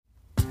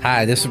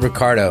Hi, this is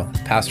Ricardo,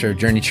 pastor of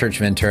Journey Church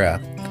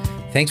Ventura.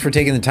 Thanks for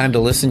taking the time to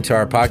listen to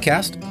our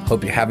podcast.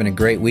 Hope you're having a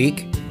great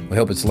week. We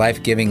hope it's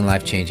life-giving and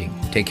life-changing.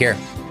 Take care.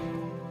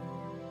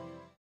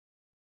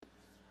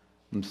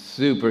 I'm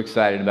super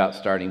excited about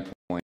Starting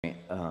Point.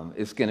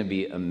 It's going to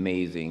be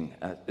amazing.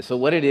 So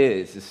what it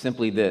is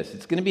simply this.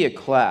 It's going to be a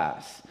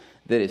class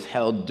that is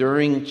held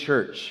during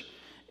church.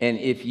 And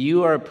if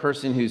you are a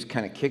person who's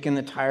kind of kicking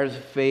the tires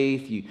of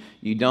faith,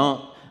 you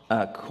don't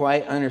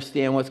quite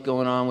understand what's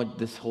going on with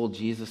this whole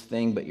Jesus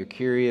thing, but you're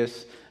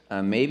curious.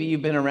 Maybe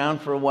you've been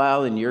around for a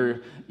while and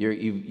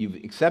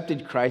you've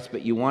accepted Christ,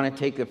 but you want to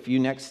take a few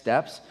next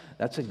steps.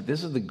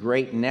 This is the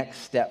great next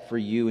step for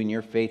you in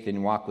your faith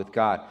and walk with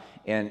God.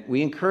 And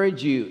we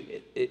encourage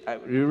you.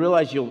 We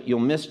realize you'll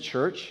miss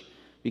church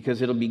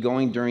because it'll be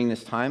going during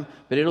this time,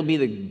 but it'll be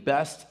the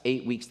best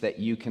 8 weeks that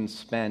you can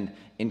spend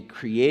in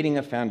creating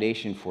a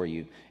foundation for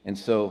you. And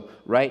so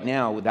right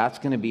now, that's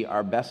going to be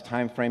our best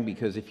time frame,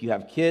 because if you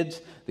have kids,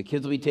 the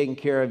kids will be taken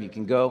care of. You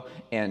can go,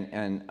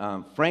 and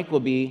Frank will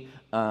be,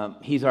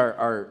 he's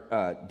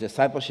our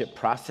discipleship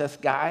process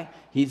guy.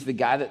 He's the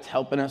guy that's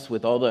helping us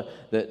with all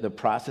the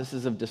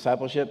processes of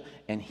discipleship,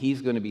 and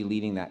he's going to be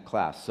leading that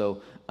class.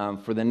 So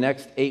for the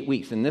next 8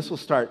 weeks, and this will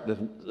start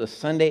the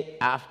Sunday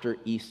after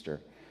Easter.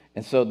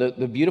 And so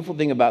the beautiful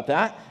thing about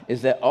that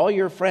is that all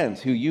your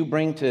friends who you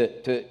bring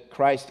to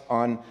Christ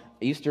on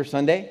Easter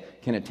Sunday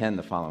can attend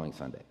the following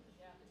Sunday.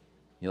 Yeah.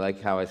 You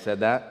like how I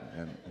said that?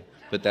 And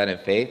put that in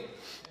faith?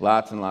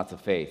 Lots and lots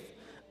of faith.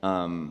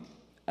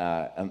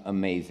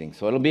 Amazing.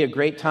 So it'll be a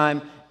great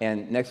time.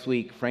 And next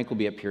week, Frank will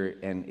be up here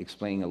and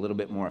explaining a little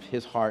bit more of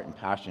his heart and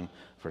passion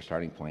for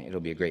Starting Point. It'll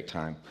be a great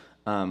time.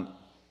 I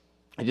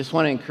just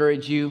want to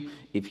encourage you,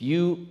 if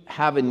you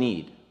have a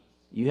need,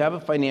 you have a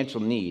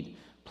financial need,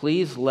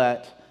 please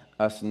let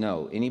us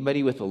know.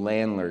 Anybody with a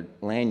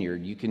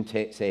lanyard, you can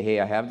say,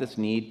 hey, I have this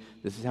need.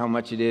 This is how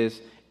much it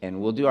is. And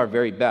we'll do our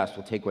very best.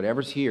 We'll take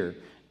whatever's here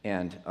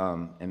and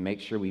make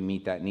sure we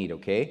meet that need,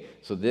 okay?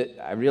 So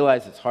I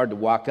realize it's hard to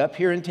walk up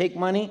here and take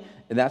money,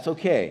 and that's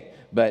okay.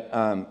 But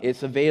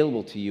it's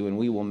available to you, and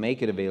we will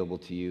make it available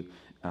to you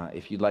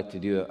if you'd like to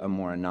do a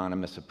more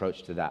anonymous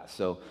approach to that.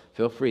 So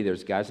feel free.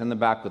 There's guys in the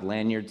back with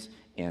lanyards,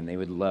 and they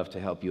would love to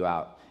help you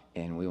out.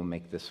 And we will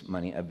make this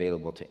money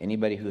available to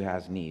anybody who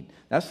has need.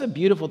 That's the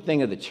beautiful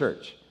thing of the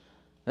church.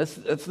 That's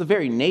the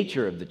very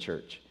nature of the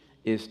church,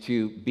 is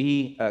to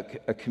be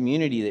a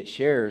community that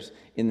shares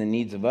in the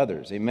needs of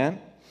others. Amen?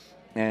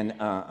 And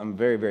I'm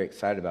very, very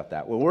excited about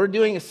that. Well, we're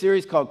doing a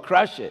series called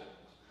Crush It,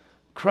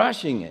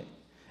 Crushing It.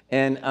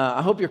 And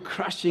I hope you're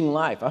crushing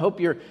life. I hope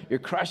you're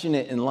crushing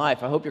it in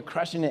life. I hope you're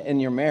crushing it in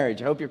your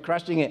marriage. I hope you're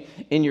crushing it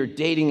in your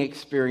dating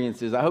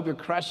experiences. I hope you're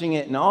crushing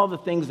it in all the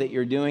things that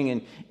you're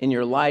doing in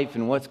your life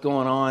and what's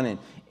going on.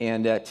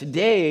 And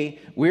today,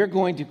 we're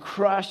going to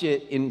crush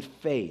it in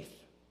faith.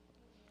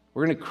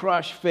 We're going to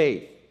crush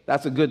faith.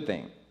 That's a good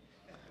thing.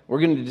 We're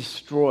going to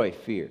destroy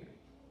fear.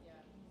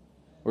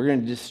 We're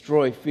going to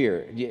destroy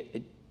fear.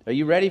 Are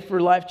you ready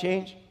for life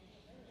change?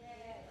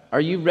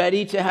 Are you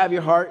ready to have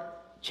your heart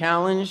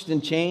challenged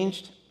and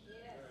changed? Yes.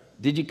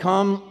 Did you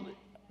come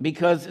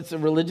because it's a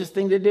religious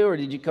thing to do, or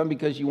did you come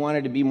because you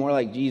wanted to be more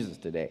like Jesus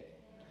today?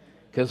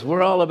 Because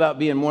we're all about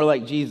being more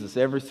like Jesus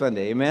every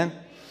Sunday. Amen?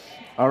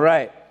 All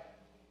right.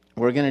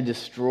 We're going to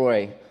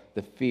destroy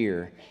the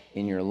fear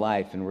in your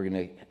life, and we're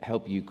going to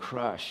help you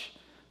crush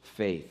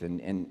faith and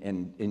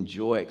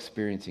enjoy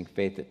experiencing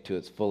faith to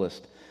its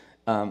fullest.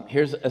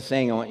 Here's a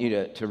saying I want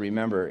you to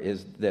remember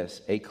is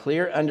this: a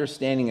clear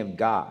understanding of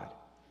God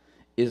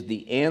is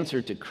the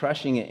answer to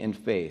crushing it in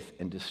faith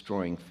and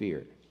destroying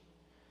fear.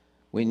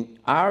 When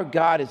our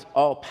God is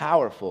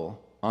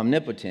all-powerful,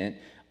 omnipotent,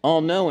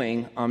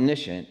 all-knowing,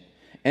 omniscient,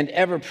 and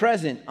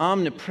ever-present,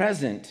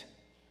 omnipresent,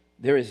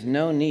 there is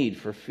no need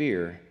for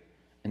fear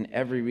and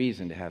every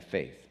reason to have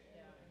faith.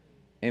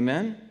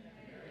 Amen?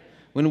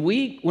 When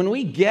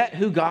we get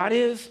who God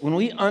is, when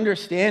we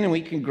understand and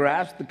we can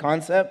grasp the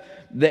concept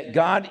that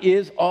God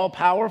is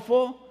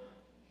all-powerful,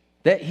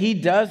 that He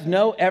does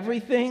know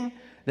everything,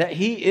 that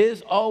He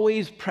is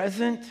always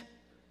present,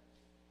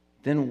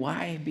 then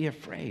why be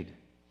afraid?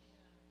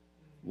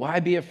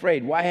 Why be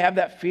afraid? Why have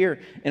that fear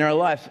in our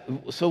lives?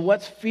 So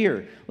what's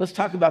fear? Let's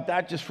talk about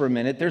that just for a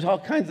minute. There's all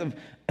kinds of,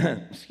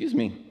 excuse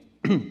me,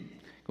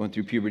 going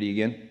through puberty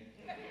again.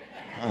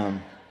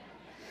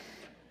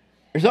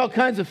 There's all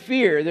kinds of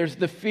fear. There's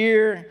the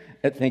fear,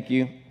 thank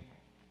you.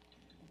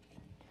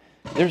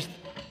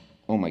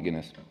 Oh my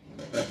goodness.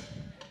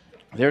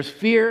 There's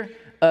fear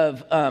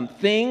of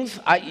things.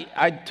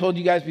 I told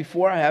you guys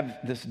before, I have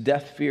this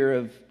death fear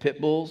of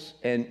pit bulls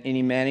and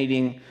any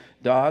man-eating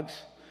dogs.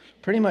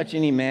 Pretty much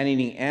any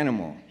man-eating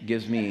animal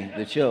gives me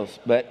the chills,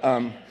 but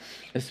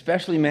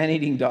especially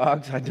man-eating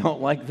dogs. I don't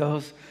like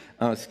those.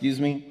 Excuse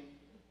me.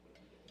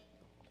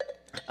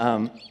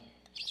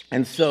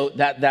 And so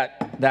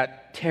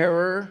that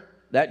terror,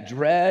 that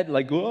dread,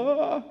 like,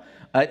 whoa.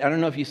 I don't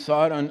know if you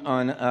saw it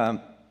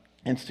on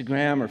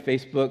Instagram or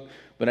Facebook,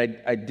 but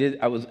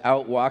I was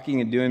out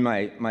walking and doing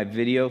my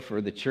video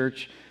for the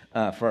church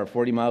for our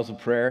 40 miles of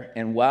prayer.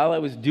 And while I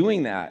was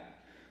doing that,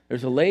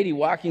 there's a lady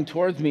walking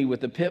towards me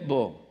with a pit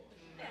bull.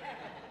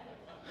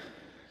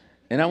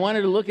 And I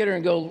wanted to look at her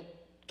and go,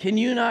 can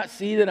you not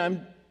see that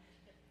I'm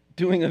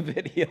doing a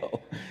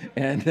video?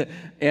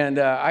 And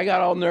I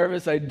got all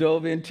nervous. I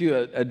dove into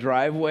a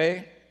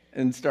driveway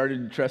and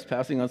started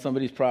trespassing on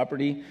somebody's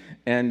property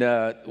and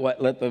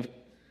let the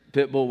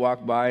pit bull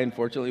walk by.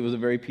 Unfortunately, it was a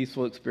very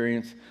peaceful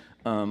experience.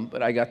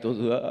 But I got those,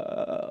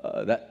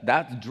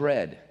 that's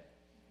dread.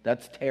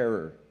 That's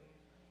terror.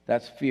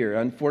 That's fear.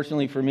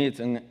 Unfortunately for me, it's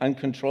an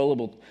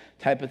uncontrollable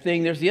type of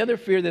thing. There's the other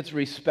fear that's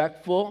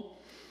respectful.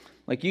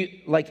 Like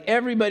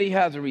everybody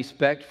has a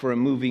respect for a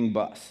moving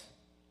bus,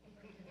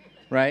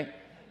 right?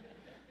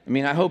 I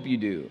mean, I hope you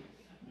do.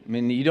 I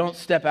mean, you don't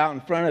step out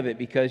in front of it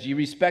because you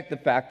respect the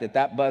fact that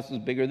that bus is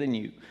bigger than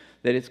you,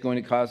 that it's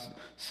going to cause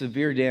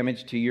severe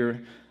damage to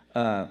your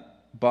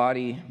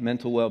body,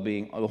 mental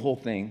well-being, the whole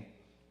thing.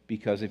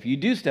 Because if you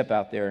do step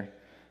out there,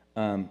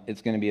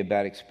 it's going to be a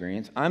bad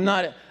experience. I'm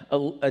not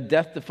a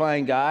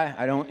death-defying guy.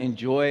 I don't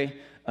enjoy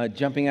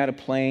jumping out of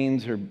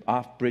planes or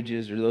off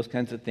bridges or those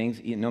kinds of things.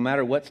 No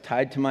matter what's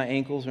tied to my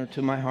ankles or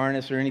to my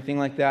harness or anything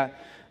like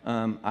that,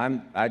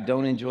 I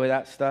don't enjoy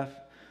that stuff.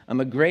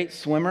 I'm a great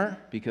swimmer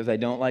because I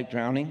don't like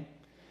drowning.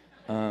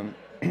 I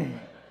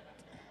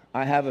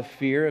have a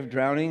fear of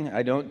drowning.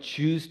 I don't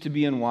choose to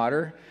be in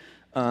water.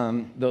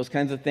 Those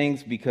kinds of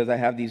things because I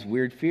have these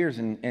weird fears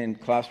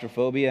and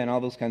claustrophobia and all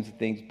those kinds of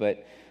things.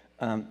 But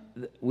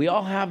we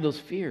all have those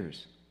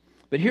fears.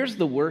 But here's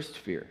the worst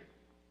fear.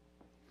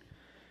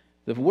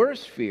 The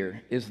worst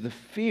fear is the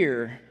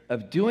fear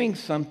of doing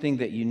something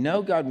that you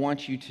know God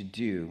wants you to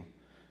do,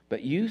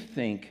 but you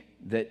think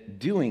that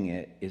doing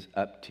it is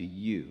up to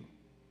you.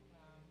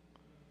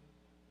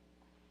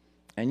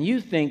 And you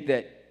think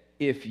that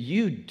if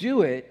you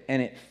do it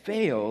and it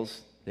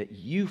fails, that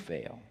you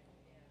fail.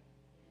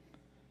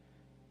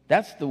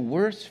 That's the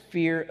worst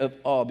fear of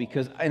all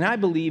and I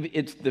believe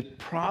it's the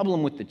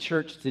problem with the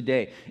church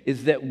today,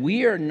 is that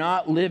we are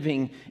not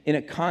living in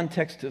a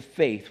context of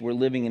faith, we're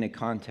living in a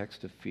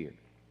context of fear.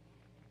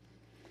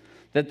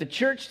 That the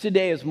church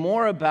today is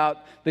more about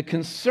the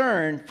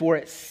concern for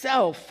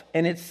itself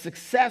and its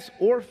success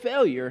or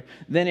failure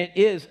than it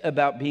is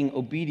about being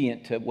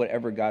obedient to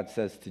whatever God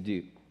says to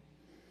do.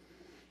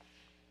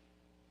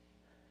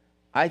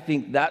 I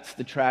think that's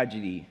the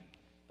tragedy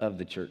of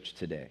the church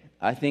today.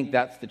 I think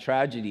that's the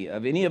tragedy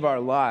of any of our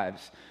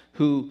lives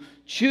who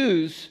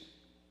choose,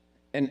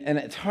 and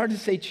it's hard to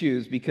say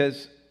choose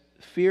because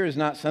fear is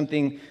not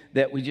something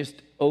that we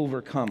just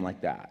overcome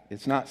like that.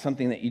 It's not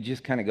something that you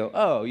just kind of go,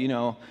 oh,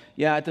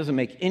 yeah, it doesn't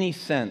make any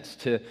sense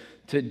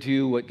to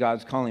do what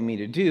God's calling me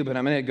to do, but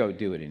I'm going to go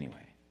do it anyway.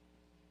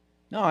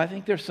 No, I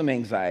think there's some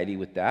anxiety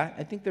with that.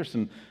 I think there's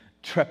some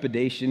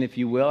trepidation, if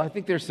you will. I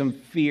think there's some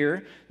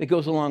fear that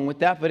goes along with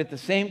that. But at the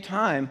same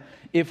time,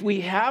 if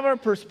we have our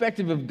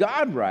perspective of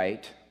God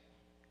right,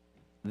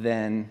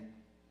 then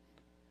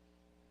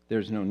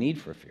there's no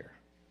need for fear.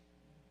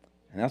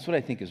 And that's what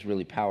I think is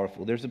really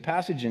powerful. There's a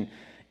passage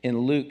in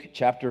Luke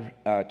chapter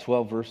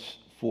 12, verse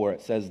 4.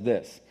 It says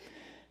this.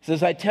 It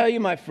says, I tell you,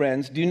 my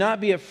friends, do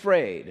not be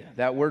afraid.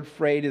 That word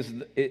afraid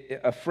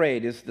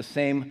is the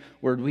same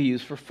word we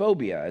use for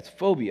phobia. It's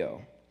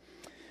phobio.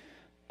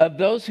 Of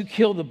those who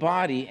kill the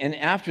body and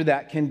after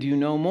that can do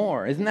no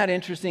more. Isn't that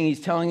interesting? He's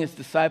telling his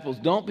disciples,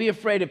 don't be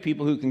afraid of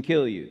people who can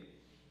kill you.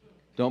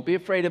 Don't be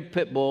afraid of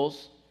pit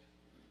bulls.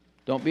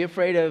 Don't be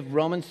afraid of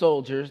Roman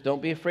soldiers. Don't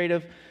be afraid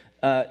of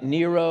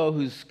Nero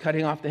who's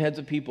cutting off the heads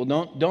of people.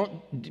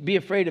 Don't be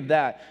afraid of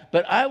that.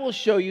 But I will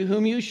show you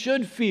whom you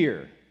should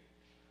fear.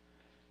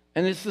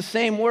 And it's the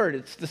same word.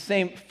 It's the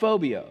same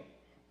phobia.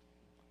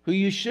 Who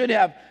you should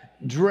have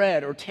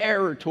dread or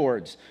terror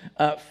towards.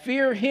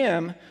 Fear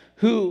him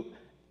who,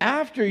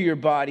 after your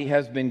body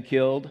has been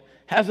killed,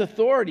 has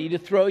authority to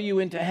throw you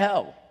into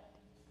hell.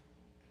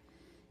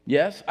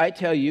 Yes, I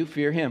tell you,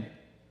 fear him.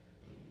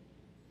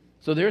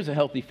 So there's a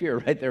healthy fear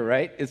right there,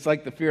 right? It's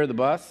like the fear of the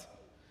bus.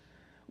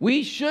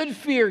 We should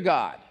fear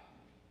God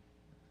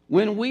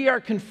when we are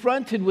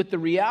confronted with the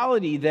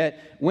reality that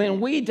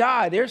when we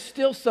die, there's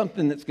still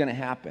something that's going to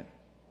happen.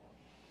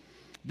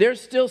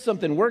 There's still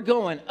something. We're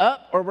going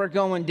up or we're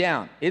going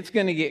down. It's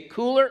going to get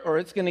cooler or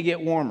it's going to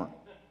get warmer.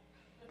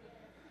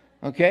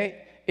 Okay?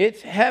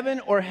 It's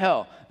heaven or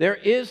hell. There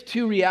is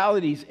two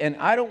realities, and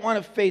I don't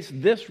want to face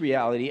this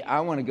reality. I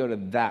want to go to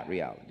that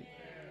reality.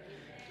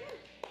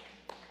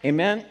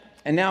 Amen?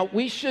 And now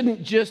we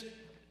shouldn't just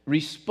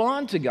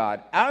respond to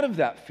God out of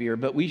that fear,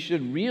 but we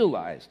should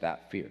realize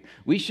that fear.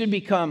 We should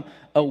become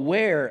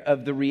aware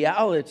of the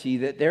reality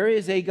that there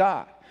is a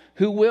God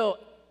who will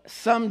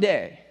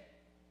someday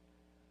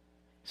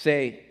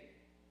say,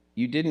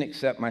 you didn't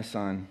accept my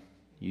son.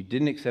 You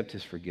didn't accept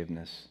his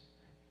forgiveness.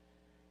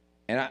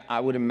 And I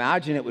would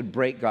imagine it would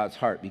break God's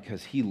heart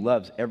because he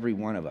loves every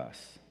one of us.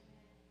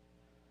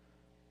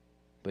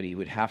 But he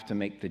would have to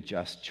make the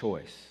just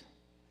choice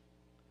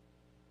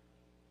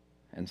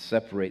and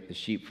separate the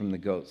sheep from the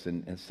goats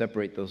and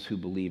separate those who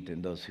believed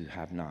and those who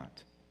have not.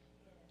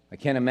 I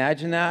can't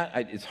imagine that.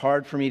 It's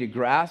hard for me to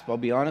grasp. I'll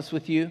be honest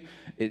with you.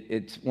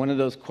 It's one of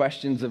those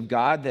questions of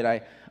God that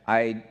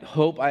I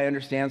hope I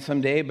understand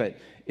someday, but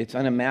it's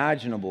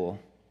unimaginable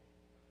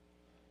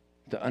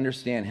to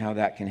understand how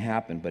that can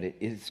happen, but it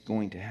is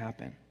going to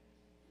happen.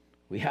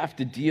 We have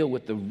to deal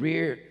with the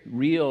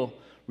real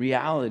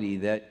reality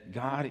that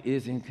God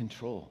is in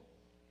control.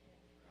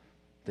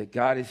 That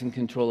God is in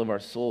control of our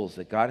souls,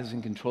 that God is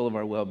in control of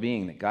our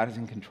well-being, that God is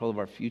in control of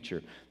our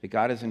future, that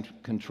God is in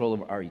control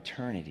of our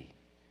eternity.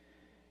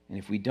 And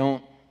if we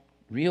don't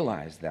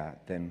realize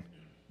that, then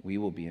we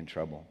will be in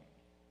trouble.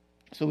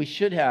 So we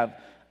should have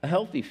a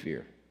healthy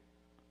fear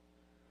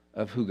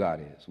of who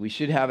God is. We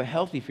should have a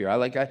healthy fear.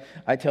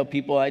 I tell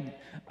people I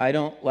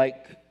don't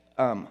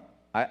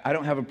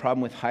have a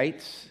problem with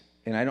heights,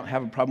 and I don't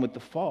have a problem with the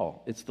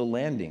fall. It's the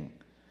landing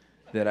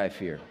that I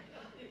fear.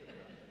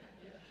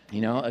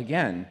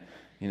 Again,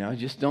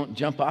 just don't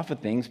jump off of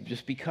things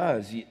just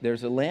because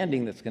there's a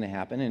landing that's going to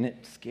happen, and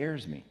it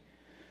scares me.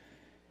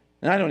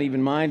 And I don't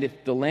even mind if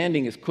the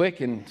landing is quick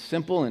and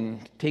simple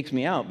and takes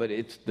me out, but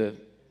it's the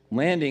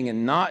landing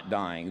and not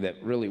dying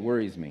that really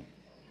worries me.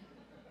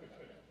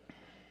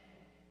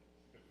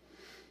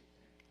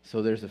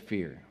 So there's a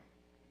fear.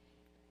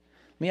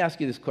 Let me ask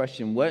you this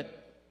question.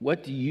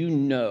 What do you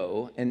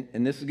know,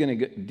 and this is going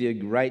to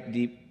dig right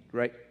deep,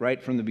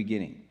 right from the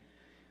beginning.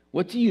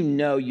 What do you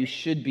know you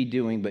should be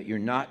doing, but you're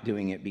not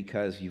doing it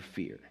because you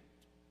fear?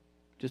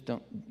 You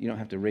don't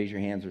have to raise your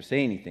hands or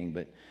say anything,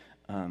 but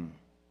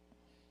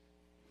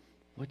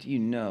what do you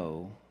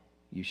know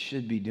you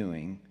should be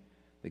doing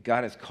that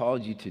God has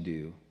called you to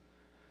do,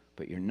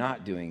 but you're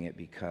not doing it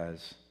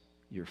because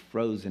you're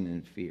frozen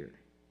in fear?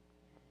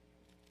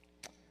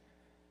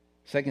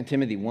 2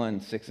 Timothy 1,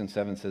 6 and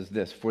 7 says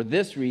this, "For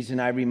this reason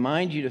I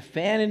remind you to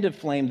fan into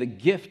flame the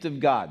gift of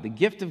God." The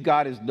gift of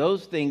God is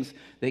those things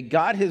that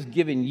God has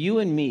given you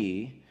and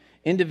me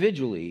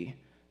individually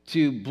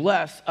to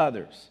bless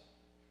others.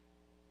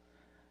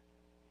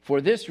 "For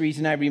this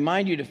reason I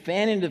remind you to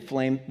fan into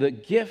flame the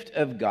gift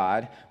of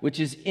God, which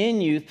is in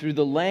you through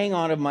the laying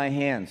on of my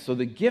hands." So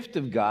the gift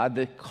of God,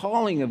 the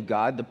calling of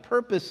God, the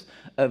purpose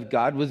of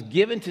God was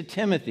given to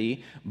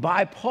Timothy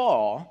by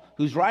Paul,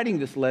 who's writing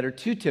this letter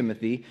to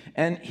Timothy,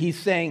 and he's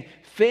saying,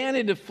 fan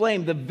into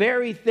flame the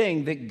very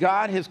thing that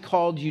God has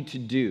called you to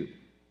do.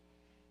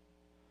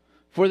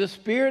 For the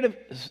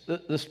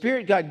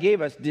Spirit God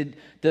gave us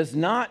does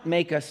not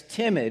make us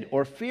timid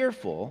or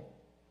fearful,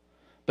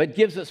 but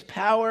gives us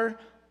power,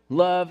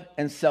 love,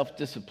 and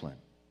self-discipline.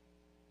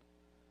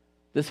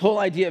 This whole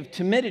idea of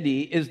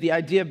timidity is the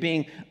idea of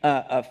being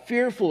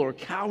fearful or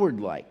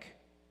coward-like.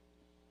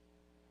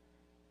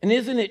 And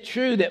isn't it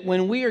true that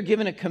when we are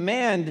given a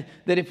command,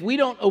 that if we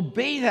don't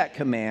obey that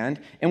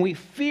command and we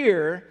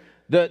fear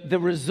the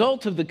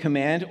result of the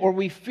command, or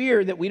we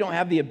fear that we don't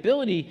have the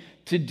ability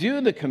to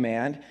do the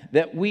command,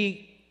 that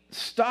we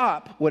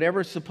stop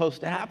whatever's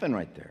supposed to happen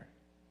right there?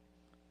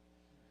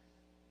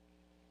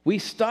 We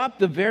stop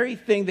the very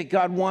thing that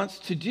God wants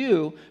to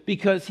do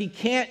because he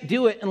can't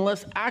do it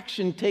unless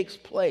action takes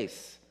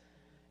place.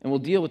 And we'll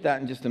deal with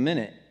that in just a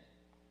minute.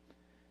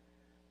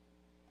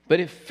 But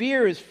if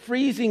fear is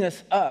freezing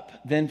us up,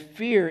 then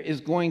fear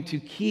is going to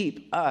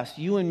keep us,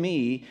 you and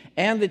me,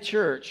 and the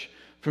church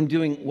from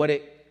doing what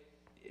it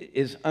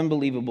is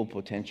unbelievable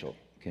potential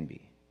can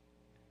be.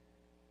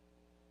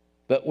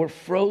 But we're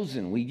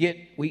frozen.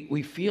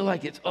 We feel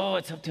like it's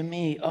up to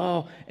me.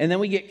 And then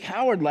we get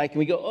coward-like and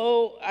we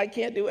go, I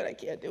can't do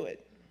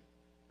it.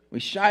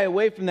 We shy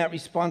away from that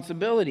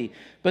responsibility.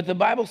 But the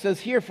Bible says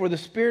here, for the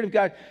Spirit of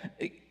God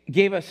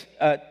gave us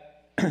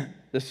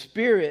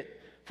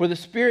For the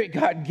Spirit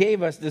God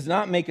gave us does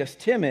not make us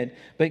timid,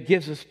 but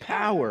gives us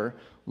power,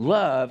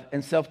 love,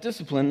 and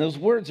self-discipline. Those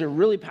words are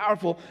really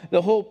powerful.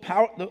 The whole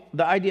power,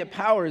 the idea of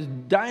power is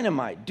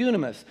dynamite,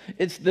 dunamis.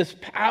 It's this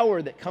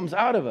power that comes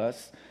out of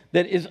us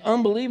that is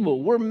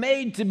unbelievable. We're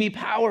made to be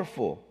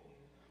powerful.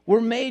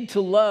 We're made to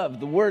love.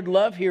 The word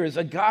love here is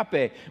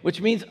agape, which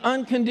means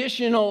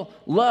unconditional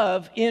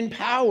love in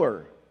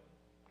power.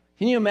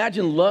 Can you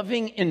imagine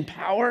loving in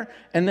power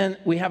and then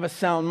we have a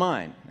sound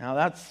mind? Now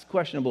that's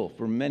questionable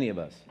for many of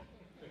us.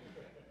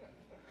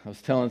 I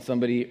was telling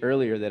somebody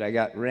earlier that I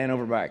got ran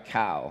over by a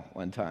cow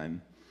one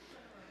time.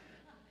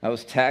 I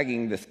was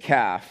tagging this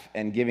calf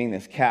and giving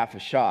this calf a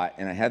shot,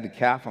 and I had the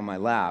calf on my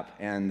lap,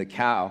 and the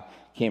cow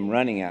came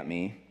running at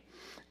me.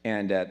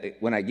 And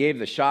when I gave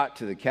the shot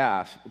to the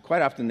calf,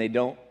 quite often they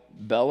don't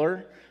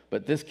beller,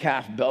 but this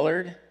calf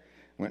bellered,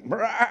 went,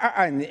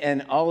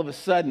 and all of a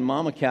sudden,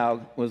 Mama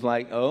Cow was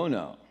like, "Oh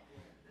no,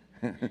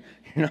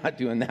 you're not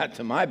doing that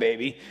to my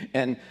baby."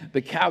 And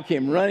the cow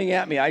came running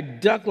at me. I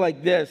ducked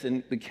like this,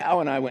 and the cow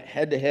and I went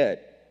head to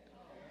head.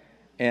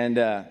 And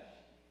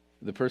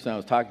the person I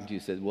was talking to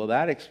said, "Well,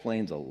 that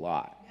explains a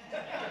lot."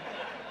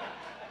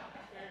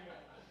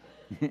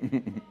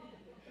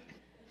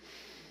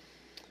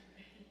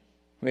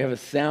 We have a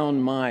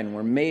sound mind.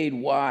 We're made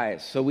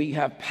wise. So we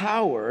have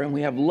power, and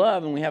we have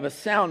love, and we have a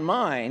sound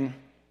mind.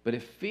 But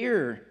if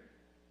fear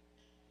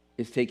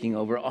is taking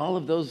over, all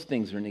of those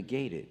things are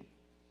negated.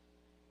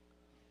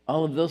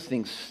 All of those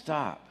things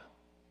stop.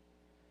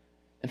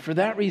 And for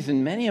that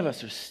reason, many of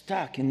us are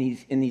stuck in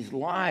these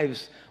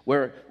lives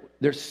where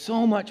There's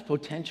so much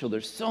potential.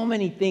 There's so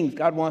many things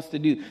God wants to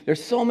do.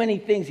 There's so many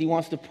things he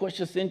wants to push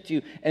us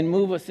into and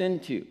move us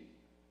into.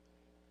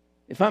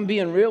 If I'm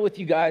being real with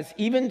you guys,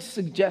 even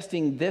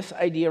suggesting this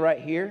idea right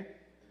here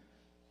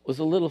was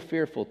a little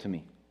fearful to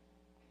me.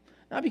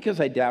 Not because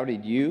I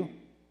doubted you,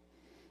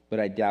 but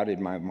I doubted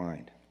my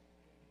mind.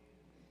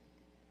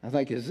 I was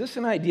like, is this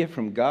an idea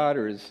from God,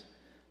 or is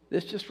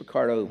this just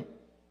Ricardo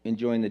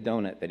enjoying the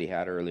donut that he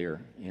had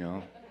earlier, you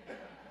know?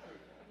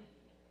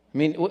 I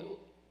mean,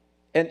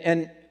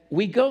 and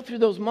we go through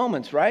those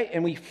moments, right?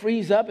 And we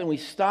freeze up and we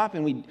stop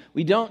and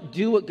we don't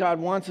do what God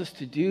wants us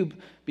to do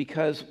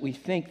because we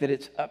think that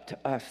it's up to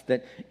us,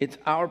 that it's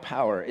our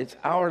power, it's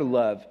our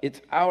love,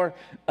 it's our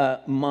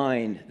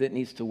mind that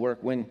needs to work,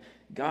 when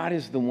God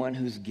is the one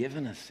who's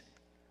given us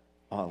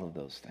all of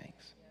those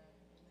things.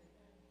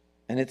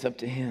 And it's up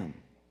to him.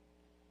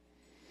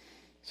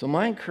 So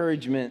my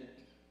encouragement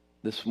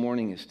this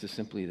morning is to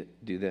simply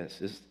do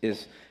this.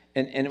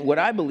 And what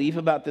I believe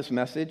about this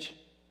message,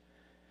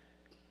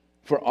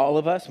 for all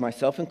of us,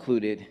 myself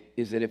included,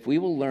 is that if we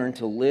will learn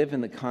to live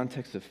in the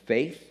context of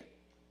faith,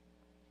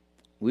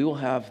 we will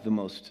have the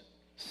most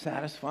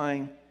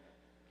satisfying,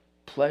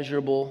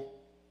 pleasurable,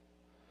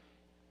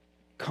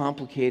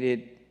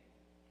 complicated,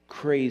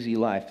 crazy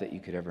life that you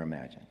could ever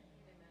imagine.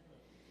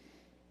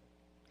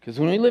 Because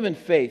when we live in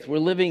faith, we're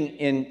living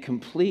in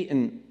complete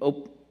and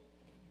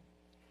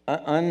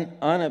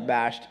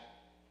unabashed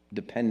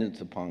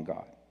dependence upon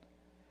God.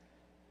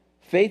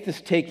 Faith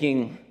is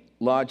taking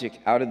logic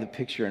out of the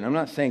picture. And I'm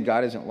not saying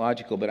God isn't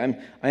logical, but I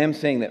am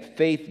saying that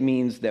faith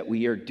means that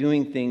we are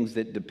doing things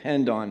that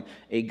depend on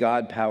a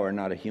God power,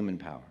 not a human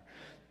power.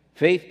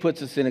 Faith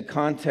puts us in a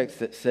context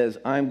that says,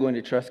 I'm going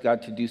to trust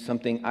God to do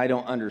something I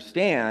don't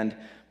understand,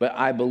 but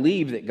I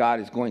believe that God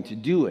is going to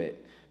do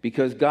it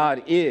because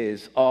God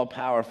is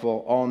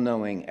all-powerful,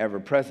 all-knowing,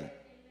 ever-present.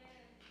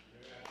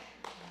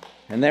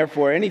 And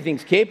therefore,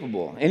 anything's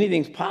capable,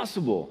 anything's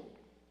possible.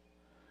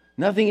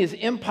 Nothing is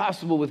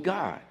impossible with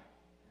God.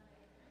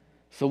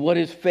 So what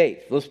is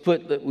faith?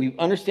 We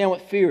understand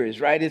what fear is,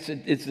 right? It's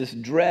this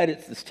dread,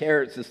 it's this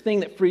terror, it's this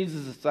thing that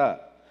freezes us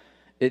up.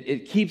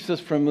 It keeps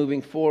us from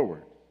moving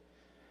forward.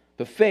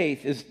 But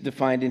faith is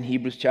defined in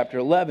Hebrews chapter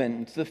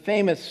 11. It's the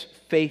famous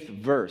faith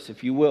verse,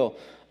 if you will,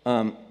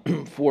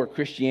 for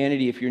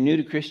Christianity. If you're new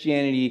to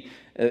Christianity,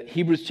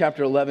 Hebrews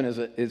chapter 11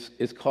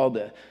 is called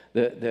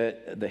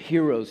the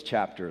heroes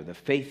chapter, the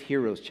faith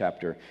heroes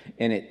chapter.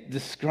 And it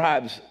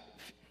describes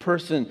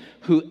person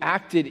who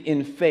acted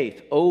in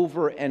faith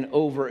over and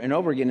over and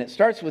over again. It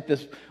starts with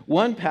this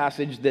one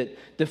passage that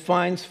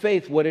defines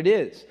faith, what it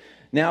is.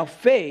 Now,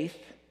 faith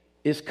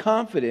is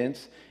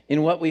confidence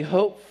in what we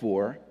hope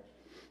for,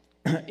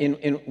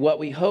 in what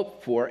we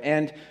hope for,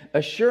 and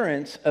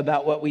assurance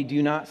about what we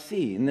do not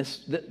see. And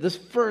this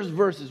first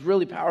verse is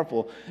really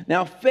powerful.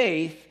 Now,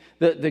 faith,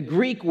 the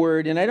Greek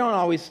word, and I don't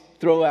always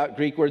throw out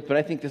Greek words, but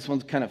I think this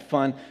one's kind of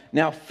fun.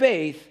 Now,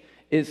 faith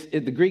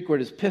the Greek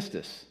word is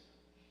pistis.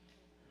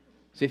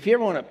 So if you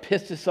ever want to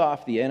piss this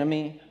off the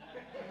enemy,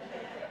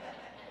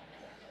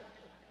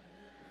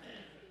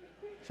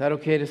 is that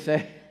okay to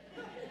say?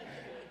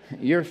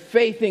 You're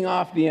faithing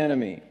off the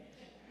enemy.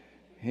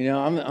 You know,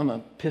 I'm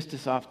going to piss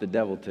this off the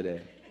devil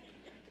today.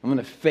 I'm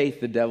going to faith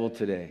the devil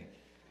today.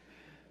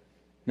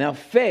 Now,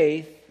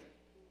 faith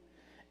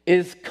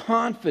is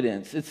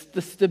confidence. It's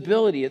the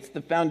stability. It's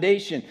the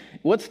foundation.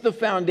 What's the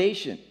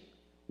foundation?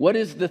 What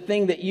is the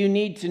thing that you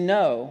need to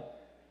know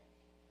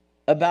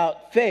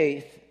about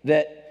faith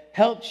that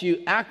helps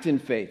you act in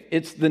faith?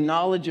 It's the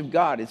knowledge of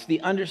God. It's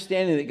the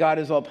understanding that God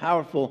is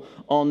all-powerful,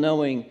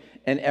 all-knowing,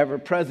 and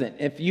ever-present.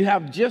 If you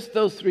have just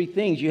those three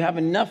things, you have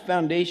enough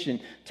foundation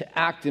to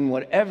act in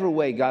whatever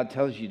way God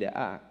tells you to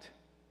act,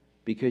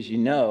 because you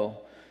know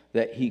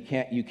that you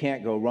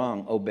can't go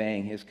wrong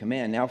obeying his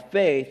command. Now,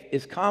 faith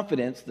is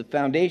confidence, the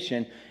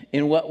foundation,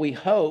 in what we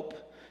hope.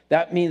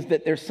 That means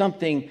that there's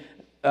something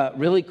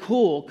really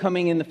cool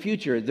coming in the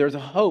future. There's a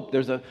hope.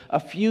 There's a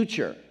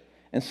future.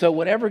 And so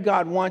whatever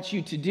God wants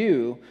you to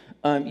do,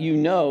 you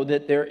know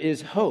that there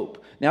is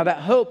hope. Now, that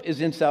hope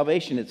is in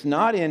salvation. It's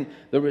not in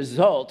the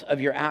result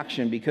of your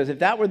action, because if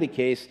that were the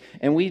case,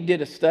 and we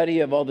did a study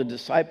of all the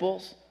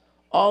disciples,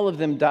 all of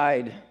them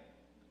died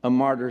a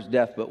martyr's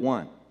death but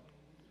one.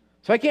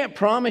 So I can't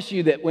promise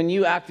you that when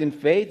you act in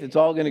faith, it's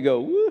all going to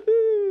go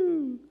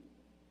woohoo.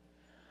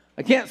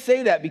 I can't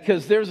say that,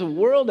 because there's a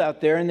world out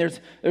there, and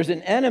there's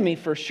an enemy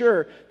for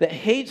sure that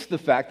hates the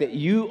fact that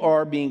you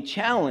are being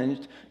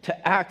challenged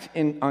to act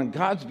on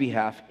God's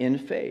behalf in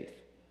faith.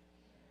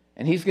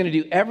 And he's going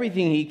to do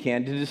everything he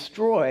can to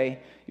destroy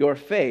your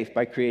faith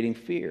by creating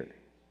fear.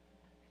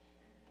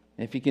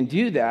 And if he can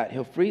do that,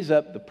 he'll freeze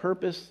up the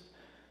purpose,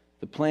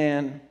 the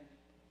plan,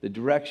 the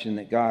direction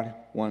that God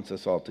wants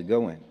us all to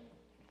go in.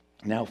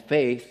 Now,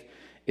 faith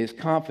is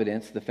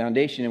confidence, the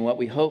foundation in what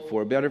we hope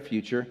for, a better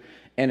future,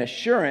 and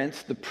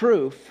assurance, the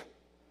proof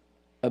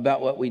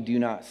about what we do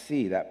not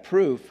see. That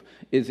proof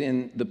is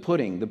in the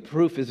pudding. The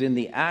proof is in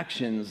the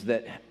actions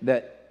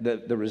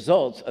the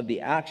results of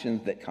the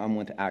actions that come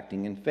with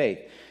acting in faith.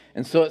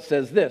 And so it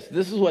says this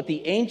is what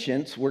the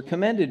ancients were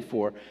commended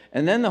for.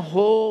 And then the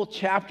whole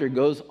chapter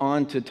goes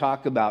on to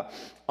talk about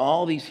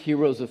all these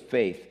heroes of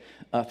faith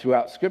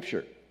throughout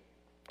Scripture.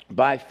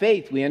 By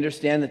faith, we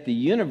understand that the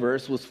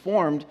universe was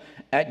formed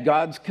at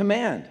God's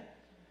command,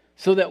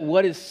 so that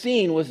what is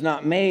seen was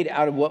not made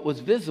out of what was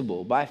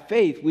visible. By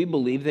faith, we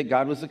believe that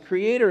God was the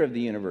creator of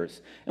the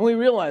universe. And we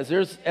realize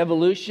there's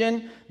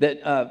evolution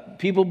that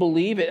people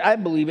believe. I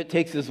believe it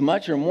takes as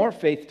much or more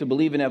faith to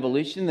believe in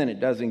evolution than it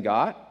does in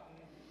God.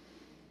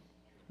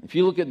 If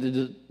you look at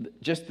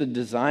just the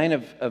design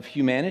of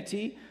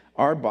humanity,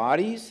 our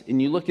bodies,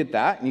 and you look at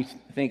that and you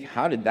think,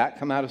 how did that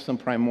come out of some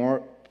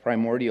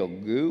primordial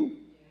goo?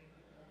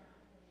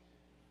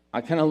 I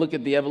kind of look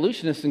at the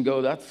evolutionists and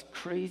go, that's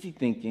crazy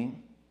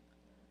thinking.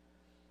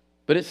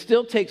 But it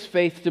still takes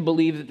faith to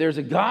believe that there's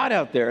a God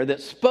out there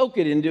that spoke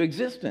it into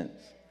existence.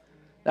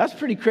 That's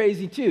pretty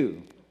crazy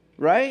too,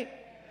 right?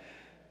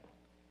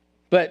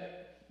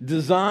 But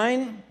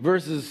design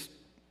versus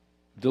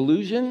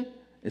delusion,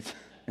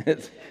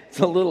 it's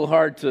a little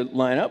hard to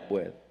line up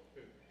with.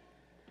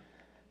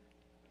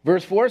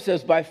 Verse 4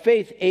 says, by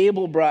faith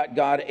Abel brought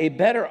God a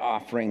better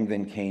offering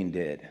than Cain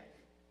did.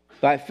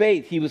 By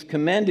faith, he was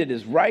commended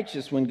as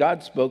righteous when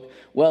God spoke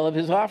well of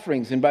his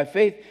offerings. And by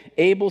faith,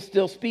 Abel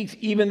still speaks,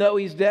 even though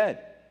he's dead.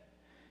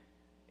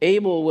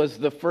 Abel was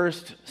the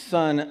first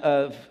son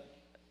of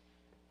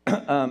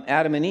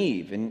Adam and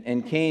Eve,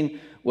 and Cain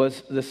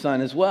was the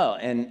son as well.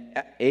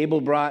 And Abel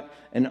brought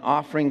an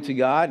offering to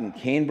God, and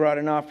Cain brought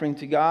an offering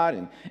to God.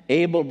 And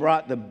Abel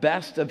brought the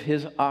best of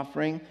his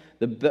offering,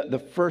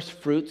 the first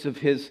fruits of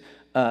his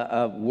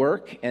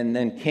work, and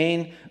then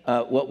Cain,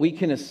 what we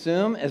can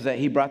assume is that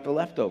he brought the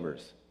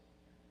leftovers.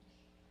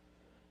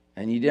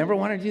 And you never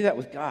want to do that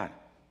with God,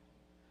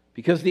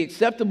 because the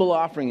acceptable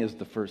offering is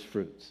the first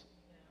fruits.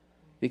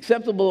 The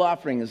acceptable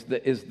offering is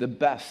the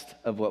best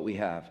of what we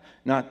have,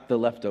 not the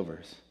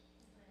leftovers.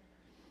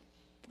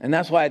 And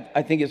that's why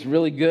I think it's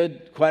really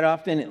good, quite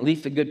often, at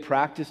least a good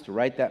practice, to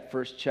write that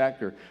first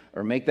check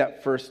or make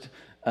that first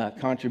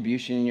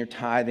contribution in your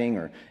tithing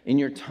or in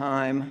your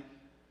time.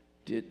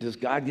 Does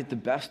God get the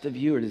best of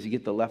you, or does he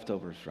get the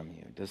leftovers from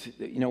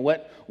you?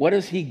 What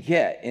does he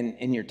get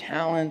in your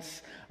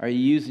talents? Are you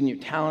using your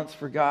talents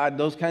for God?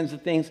 Those kinds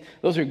of things.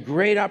 Those are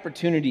great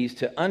opportunities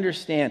to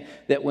understand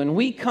that when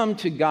we come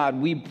to God,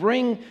 we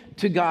bring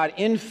to God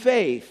in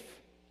faith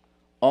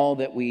all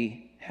that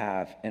we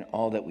have and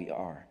all that we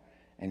are.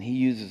 And he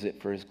uses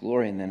it for his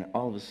glory, and then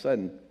all of a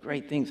sudden,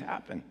 great things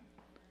happen.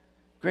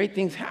 Great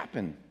things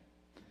happen.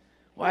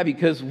 Why?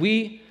 Because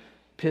we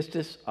pissed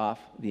us off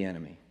the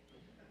enemy.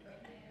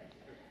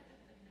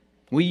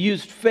 We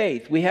used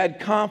faith. We had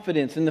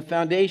confidence in the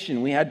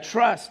foundation. We had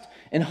trust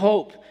and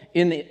hope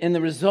in the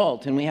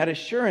result. And we had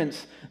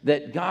assurance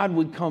that God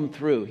would come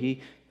through.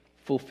 He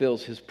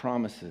fulfills his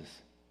promises.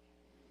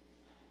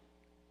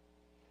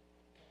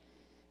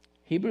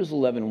 Hebrews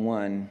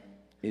 11:1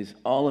 is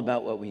all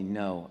about what we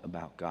know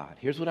about God.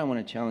 Here's what I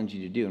want to challenge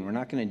you to do, and we're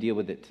not going to deal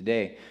with it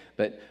today,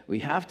 but we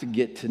have to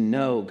get to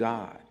know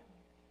God.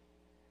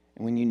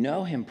 And when you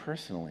know him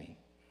personally,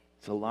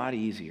 it's a lot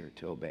easier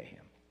to obey him.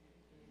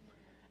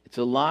 It's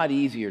a lot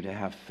easier to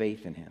have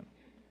faith in him.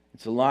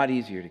 It's a lot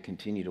easier to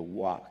continue to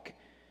walk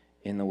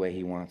in the way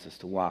he wants us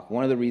to walk.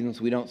 One of the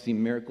reasons we don't see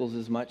miracles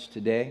as much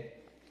today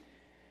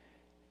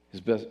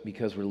is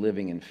because we're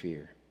living in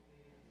fear.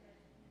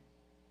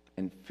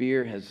 And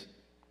fear has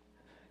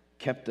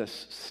kept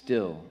us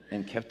still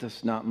and kept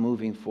us not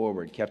moving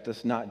forward, kept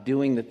us not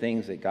doing the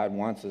things that God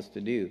wants us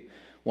to do.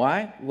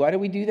 Why? Why do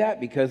we do that?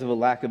 Because of a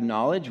lack of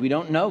knowledge. We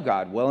don't know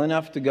God well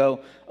enough to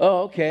go,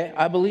 oh, okay,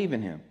 I believe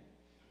in him.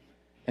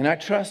 And I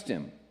trust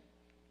him.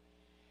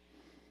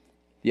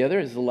 The other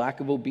is the lack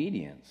of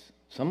obedience.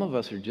 Some of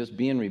us are just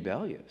being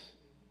rebellious.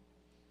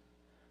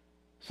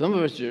 Some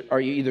of us are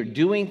either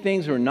doing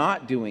things or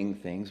not doing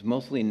things,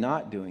 mostly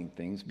not doing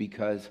things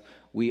because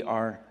we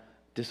are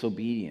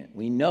disobedient.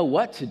 We know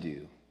what to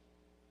do.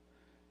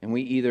 And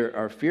we either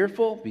are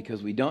fearful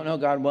because we don't know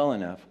God well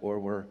enough, or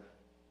we're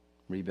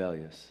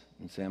rebellious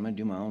and say, I'm going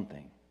to do my own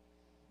thing.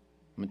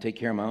 I'm going to take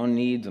care of my own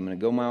needs. I'm going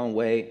to go my own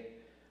way.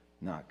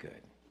 Not good.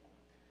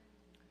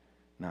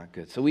 Not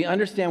good. So we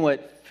understand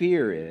what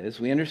fear is.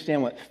 We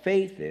understand what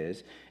faith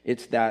is.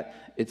 It's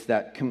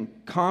that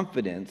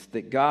confidence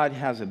that God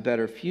has a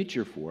better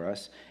future for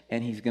us,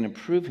 and he's going to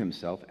prove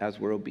himself as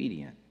we're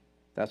obedient.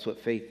 That's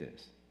what faith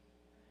is.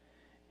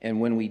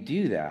 And when we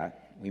do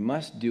that, we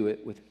must do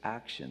it with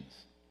actions.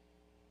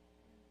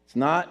 It's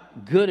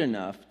not good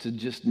enough to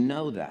just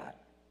know that.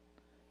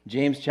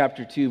 James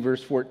chapter 2,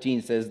 verse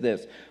 14 says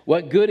this: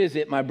 what good is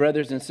it, my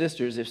brothers and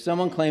sisters, if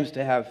someone claims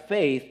to have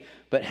faith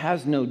but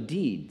has no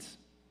deeds?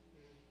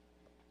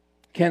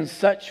 Can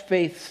such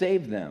faith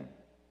save them?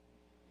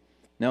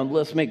 Now,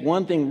 let's make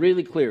one thing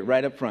really clear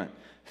right up front.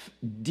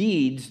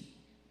 Deeds,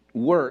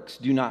 works,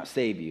 do not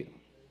save you.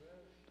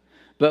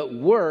 But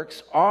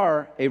works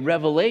are a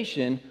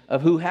revelation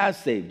of who has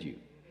saved you.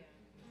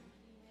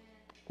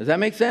 Does that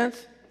make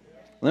sense?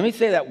 Let me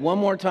say that one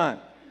more time.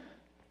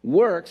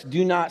 Works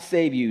do not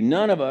save you.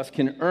 None of us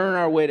can earn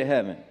our way to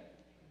heaven.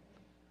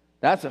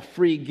 That's a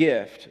free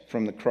gift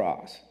from the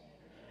cross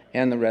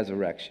and the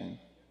resurrection.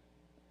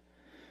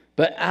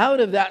 But out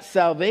of that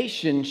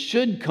salvation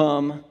should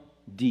come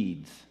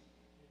deeds.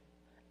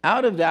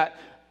 Out of that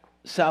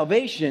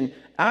salvation,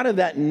 out of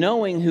that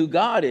knowing who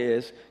God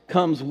is,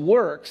 comes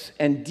works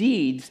and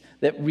deeds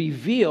that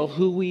reveal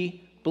who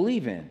we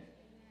believe in.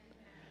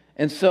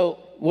 And so,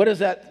 what does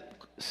that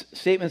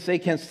statement say?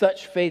 Can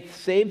such faith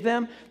save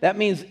them? That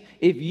means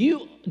if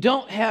you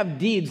don't have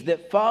deeds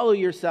that follow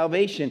your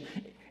salvation,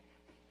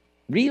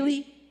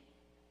 really?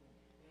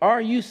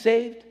 Are you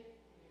saved?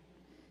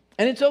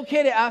 And it's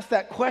okay to ask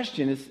that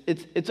question.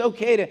 It's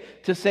okay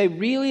to say,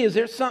 really, is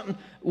there something,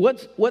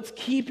 what's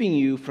keeping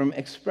you from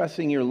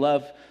expressing your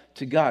love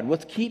to God?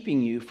 What's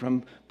keeping you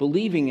from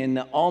believing in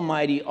the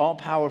almighty,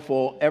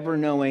 all-powerful,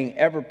 ever-knowing,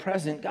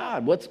 ever-present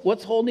God?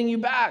 What's holding you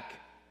back?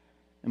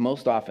 And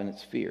most often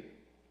it's fear.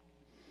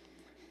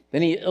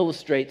 Then he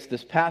illustrates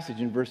this passage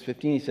in verse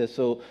 15. He says,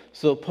 so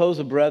suppose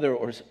a brother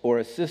or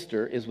a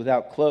sister is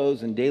without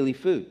clothes and daily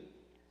food.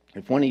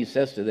 If one of you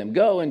says to them,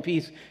 go in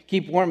peace,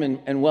 keep warm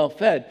and well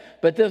fed,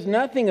 but does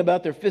nothing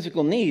about their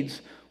physical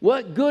needs,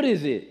 what good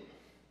is it?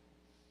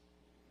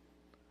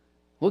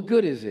 What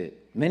good is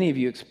it? Many of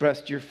you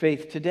expressed your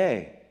faith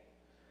today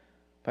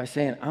by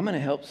saying, I'm going to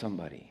help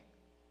somebody.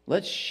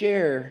 Let's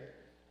share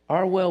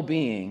our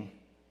well-being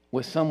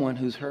with someone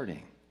who's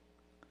hurting.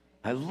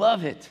 I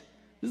love it.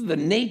 This is the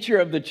nature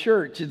of the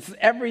church. It's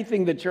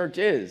everything the church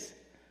is.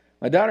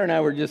 My daughter and I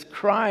were just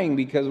crying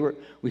because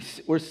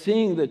we're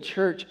seeing the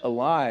church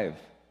alive,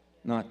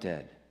 not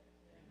dead.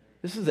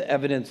 This is the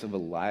evidence of a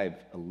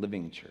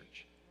living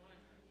church,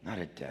 not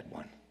a dead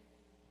one.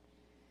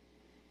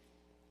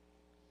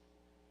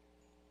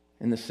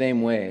 In the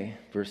same way,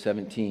 verse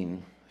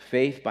 17,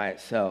 faith by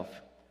itself,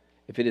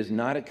 if it is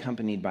not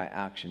accompanied by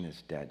action,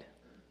 is dead.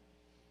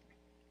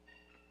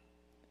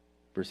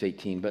 Verse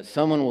 18, but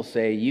someone will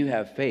say, you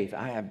have faith,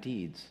 I have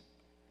deeds.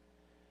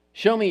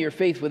 Show me your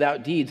faith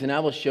without deeds, and I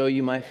will show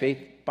you my faith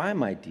by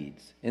my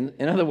deeds. In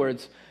other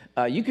words,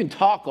 you can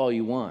talk all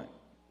you want,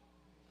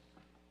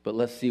 but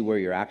let's see where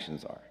your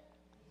actions are.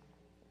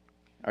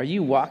 Are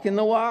you walking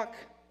the walk?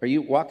 Are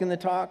you walking the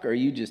talk, or are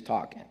you just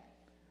talking?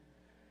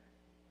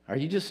 Are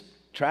you just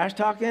trash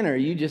talking, or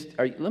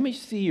let me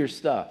see your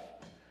stuff.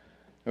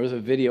 There was a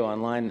video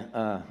online,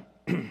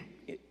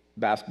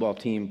 basketball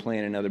team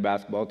playing another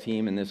basketball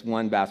team, and this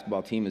one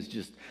basketball team is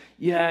just,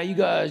 yeah, you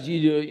guys, you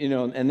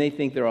do, and they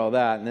think they're all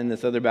that, and then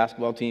this other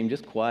basketball team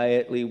just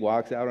quietly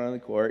walks out on the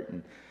court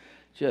and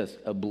just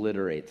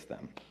obliterates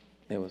them.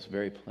 It was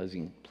very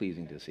pleasing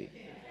to see.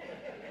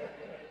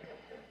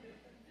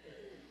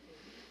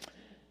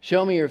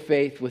 Show me your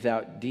faith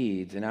without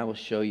deeds, and I will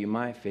show you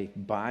my faith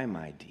by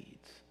my deeds.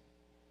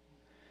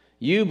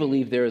 You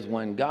believe there is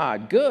one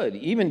God. Good.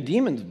 Even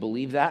demons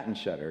believe that and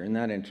shudder. Isn't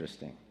that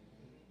interesting?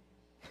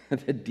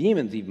 The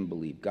demons even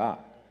believe God,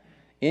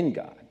 in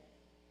God.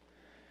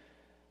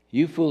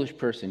 You foolish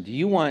person, do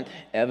you want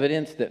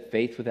evidence that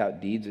faith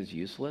without deeds is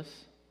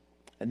useless?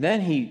 And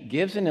then he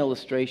gives an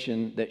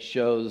illustration that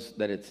shows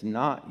that it's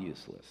not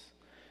useless.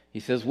 He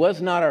says, was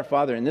not our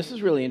father, and this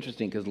is really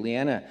interesting because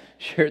Leanna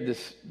shared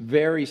this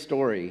very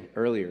story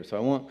earlier, so I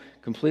won't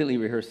completely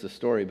rehearse the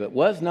story, but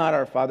was not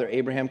our father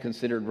Abraham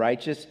considered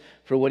righteous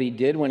for what he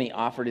did when he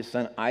offered his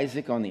son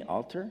Isaac on the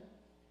altar?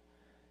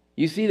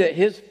 You see that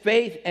his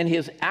faith and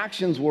his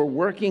actions were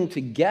working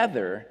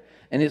together,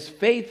 and his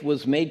faith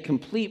was made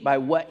complete by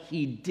what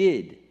he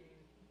did.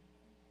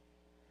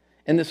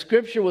 And the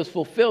scripture was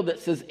fulfilled that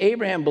says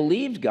Abraham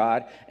believed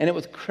God, and it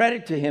was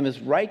credited to him as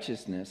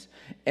righteousness,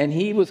 and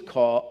he was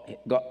called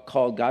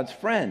God's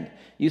friend.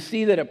 You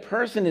see that a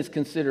person is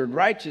considered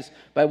righteous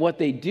by what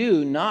they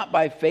do, not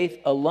by faith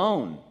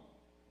alone.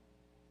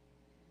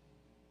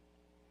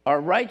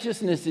 Our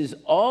righteousness is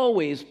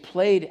always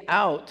played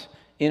out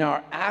in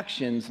our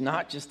actions,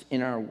 not just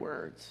in our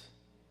words.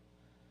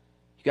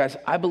 You guys,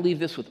 I believe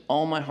this with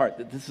all my heart,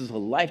 that this is a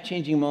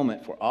life-changing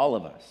moment for all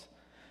of us.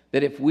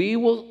 That if we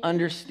will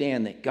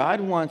understand that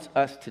God wants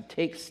us to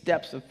take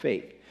steps of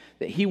faith,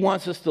 that he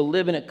wants us to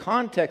live in a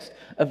context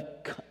of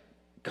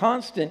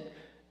constant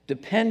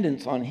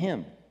dependence on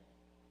him.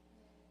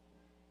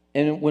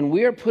 And when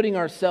we are putting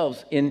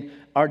ourselves in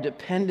our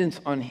dependence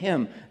on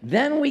him,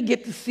 then we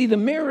get to see the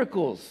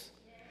miracles.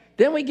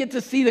 Then we get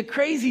to see the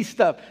crazy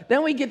stuff.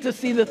 Then we get to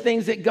see the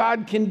things that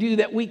God can do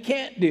that we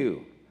can't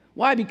do.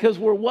 Why? Because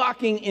we're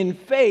walking in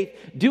faith,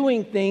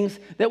 doing things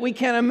that we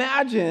can't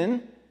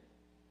imagine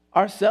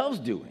ourselves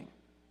doing.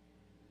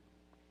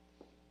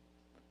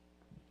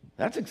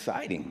 That's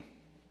exciting.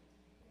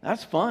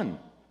 That's fun.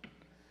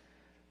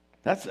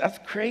 That's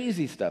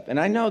crazy stuff. And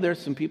I know there's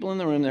some people in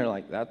the room that are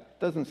like, that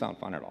doesn't sound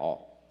fun at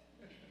all.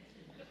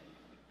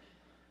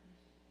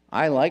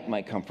 I like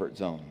my comfort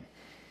zone.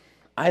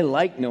 I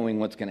like knowing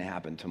what's going to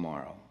happen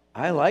tomorrow.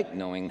 I like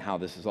knowing how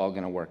this is all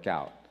going to work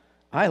out.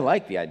 I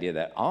like the idea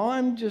that all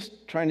I'm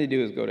just trying to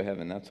do is go to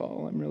heaven. That's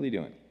all I'm really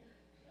doing.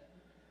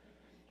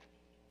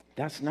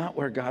 That's not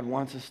where God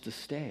wants us to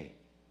stay.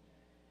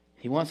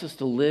 He wants us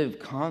to live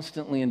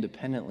constantly and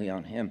dependently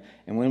on him.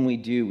 And when we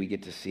do, we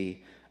get to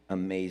see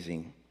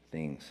amazing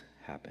things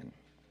happen.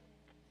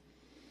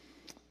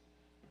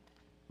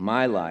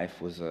 My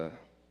life was a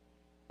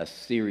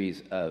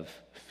series of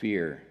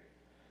fear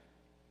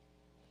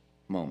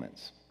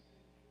moments.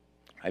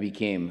 I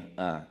became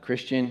a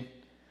Christian.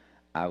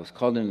 I was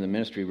called into the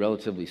ministry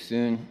relatively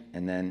soon,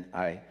 and then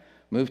I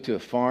moved to a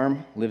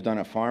farm, lived on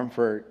a farm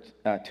for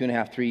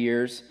 2.5, 3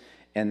 years,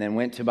 and then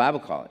went to Bible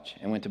college.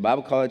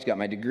 Got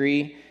my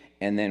degree,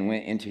 and then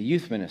went into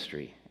youth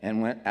ministry,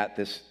 and went at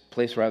this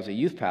place where I was a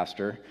youth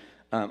pastor.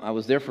 I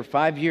was there for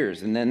 5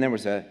 years, and then there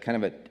was a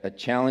kind of a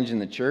challenge in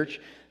the church.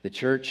 The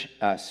church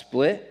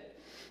split,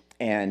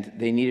 and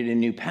they needed a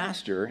new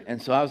pastor,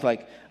 and so I was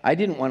like, I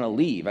didn't want to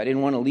leave. I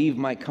didn't want to leave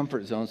my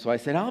comfort zone, so I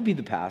said, I'll be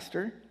the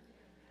pastor.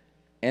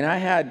 And I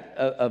had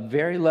a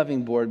very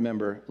loving board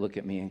member look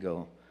at me and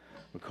go,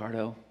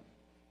 Ricardo,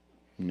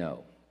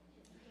 no.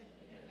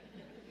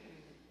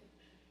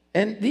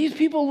 And these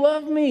people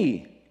love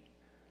me.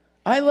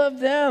 I love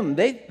them.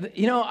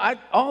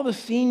 All the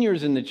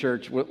seniors in the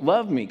church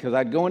loved me because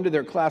I'd go into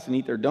their class and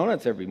eat their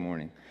donuts every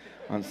morning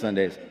on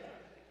Sundays.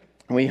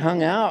 And we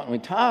hung out and we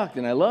talked,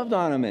 and I loved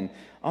on them and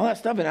all that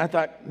stuff. And I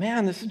thought,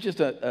 man, this is just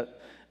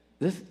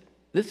this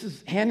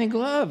is hand in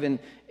glove.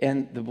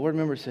 And the board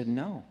member said,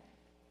 no.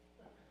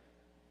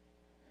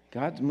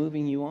 God's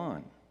moving you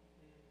on.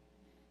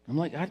 I'm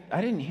like,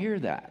 I didn't hear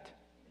that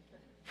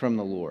from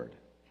the Lord.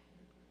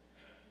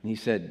 And he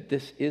said,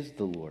 this is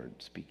the Lord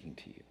speaking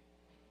to you.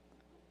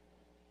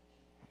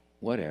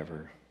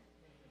 Whatever.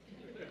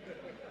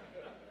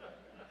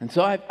 And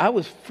so I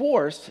was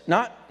forced,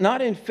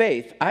 not in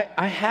faith,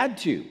 I had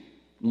to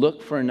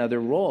look for another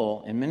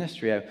role in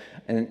ministry.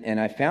 And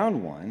I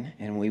found one,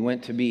 and we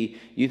went to be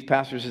youth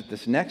pastors at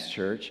this next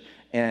church.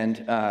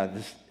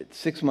 And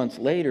 6 months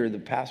later, the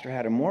pastor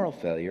had a moral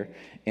failure,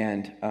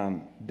 and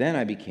then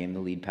I became the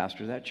lead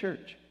pastor of that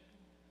church.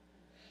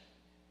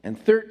 And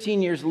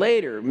 13 years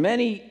later,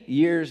 many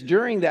years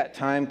during that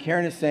time,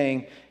 Karen is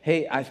saying,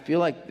 hey, I feel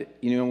like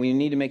we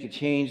need to make a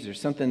change.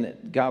 There's something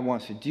that God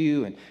wants to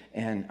do.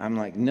 And I'm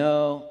like,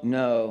 no.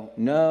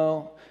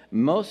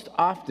 Most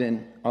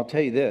often, I'll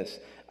tell you this,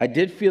 I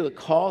did feel a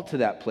call to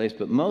that place,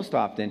 but most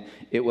often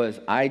it was,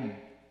 I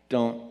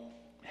don't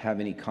have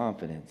any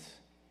confidence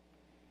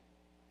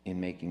in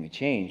making a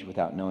change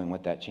without knowing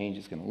what that change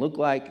is going to look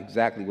like,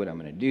 exactly what I'm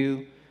going to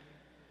do.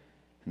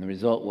 And the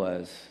result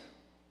was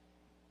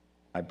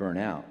I burn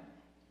out.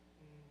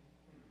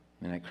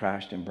 And I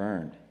crashed and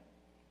burned.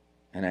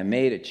 And I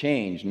made a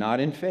change, not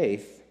in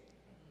faith,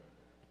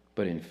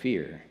 but in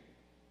fear.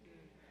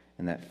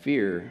 And that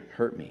fear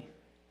hurt me.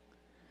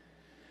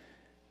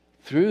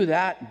 Through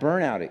that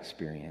burnout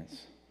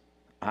experience,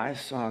 I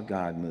saw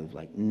God move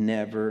like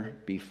never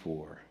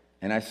before.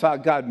 And I saw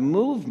God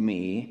move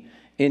me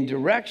in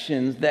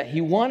directions that he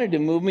wanted to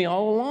move me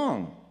all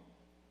along.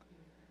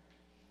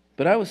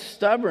 But I was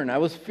stubborn. I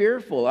was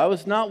fearful. I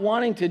was not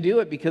wanting to do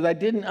it because I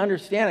didn't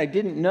understand. I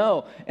didn't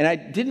know. And I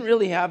didn't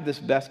really have this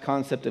best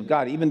concept of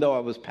God, even though I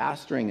was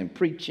pastoring and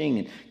preaching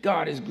and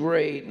God is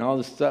great and all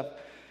this stuff.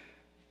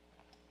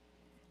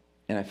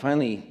 And I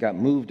finally got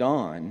moved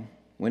on,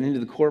 went into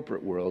the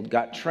corporate world,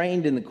 got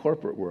trained in the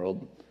corporate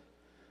world,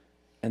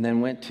 and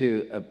then went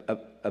to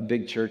a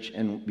big church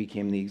and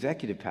became the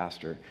executive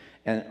pastor.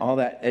 And all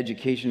that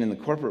education in the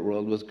corporate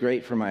world was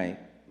great for my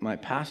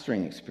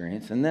pastoring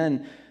experience. And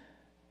then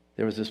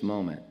there was this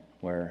moment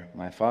where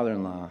my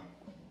father-in-law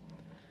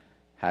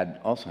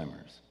had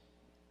Alzheimer's.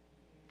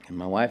 And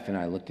my wife and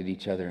I looked at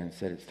each other and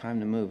said, it's time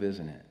to move,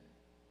 isn't it?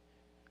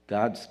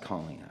 God's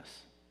calling us.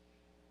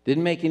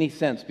 Didn't make any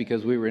sense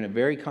because we were in a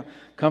very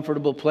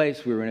comfortable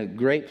place. We were in a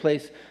great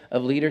place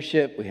of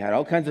leadership. We had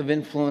all kinds of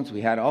influence.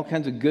 We had all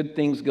kinds of good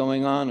things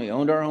going on. We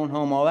owned our own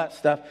home, all that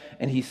stuff.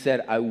 And he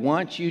said, I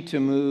want you to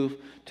move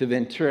to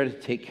Ventura to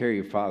take care of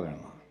your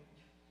father-in-law.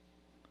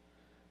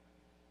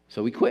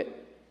 So we quit.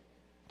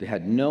 They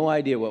had no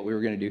idea what we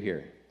were going to do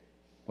here,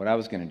 what I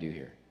was going to do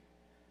here.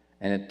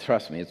 And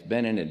trust me, it's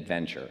been an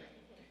adventure,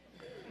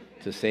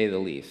 to say the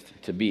least,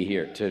 to be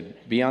here. To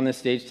be on this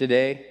stage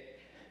today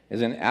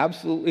is an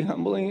absolutely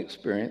humbling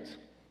experience.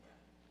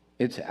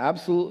 It's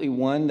absolutely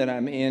one that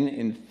I'm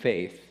in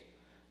faith,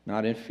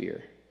 not in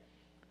fear.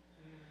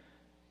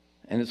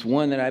 And it's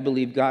one that I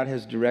believe God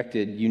has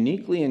directed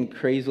uniquely and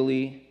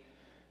crazily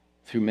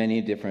through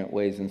many different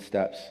ways and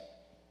steps.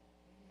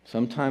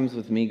 Sometimes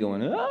with me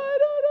going, I don't know.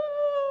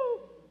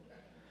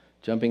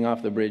 Jumping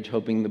off the bridge,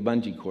 hoping the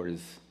bungee cord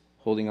is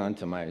holding on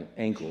to my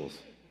ankles.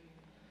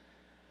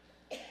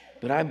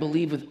 But I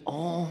believe with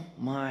all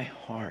my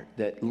heart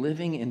that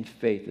living in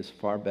faith is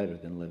far better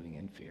than living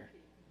in fear.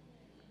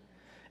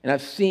 And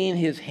I've seen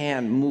his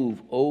hand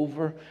move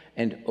over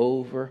and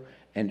over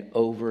and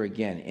over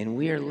again. And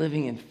we are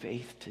living in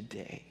faith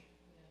today.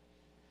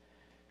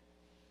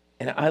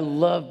 And I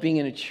love being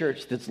in a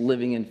church that's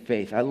living in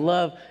faith. I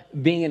love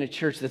being in a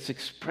church that's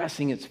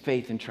expressing its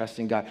faith and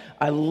trusting God.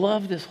 I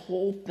love this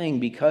whole thing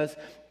because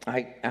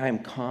I am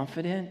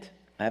confident.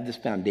 I have this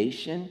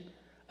foundation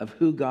of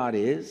who God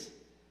is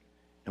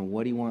and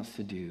what he wants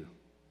to do.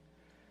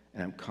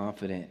 And I'm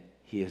confident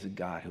he is a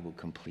God who will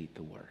complete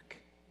the work.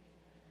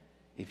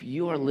 if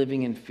you are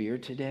living in fear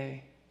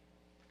today,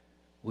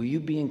 will you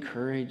be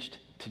encouraged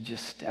to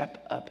just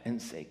step up and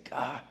say,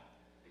 God,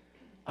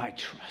 I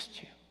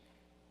trust you.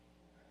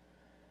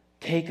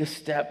 Take a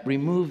step,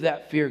 remove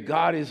that fear.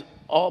 God is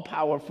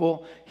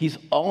all-powerful, he's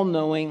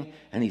all-knowing,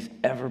 and he's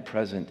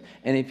ever-present.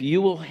 And if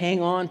you will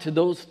hang on to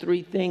those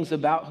three things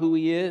about who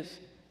he is,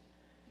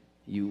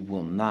 you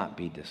will not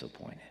be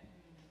disappointed.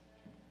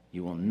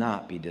 You will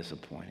not be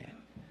disappointed.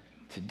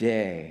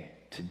 Today,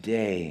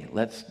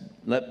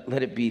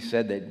 let it be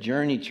said that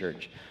Journey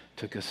Church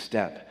took a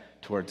step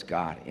towards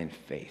God in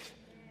faith.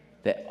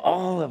 That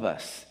all of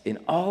us, in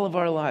all of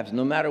our lives,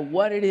 no matter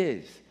what it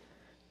is,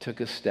 took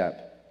a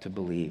step to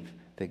believe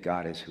that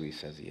God is who he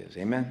says he is.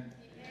 Amen?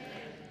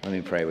 Let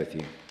me pray with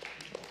you.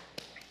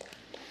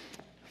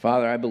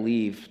 Father, I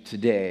believe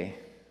today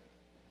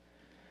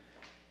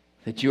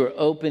that you are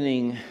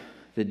opening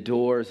the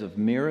doors of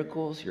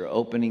miracles. You're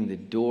opening the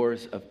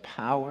doors of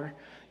power.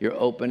 You're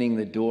opening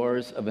the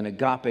doors of an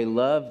agape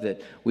love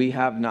that we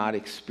have not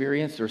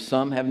experienced, or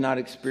some have not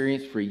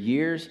experienced for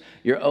years.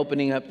 You're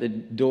opening up the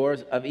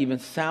doors of even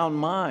sound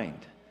mind,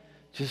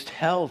 just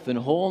health and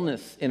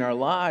wholeness in our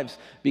lives,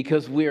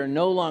 because we are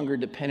no longer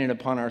dependent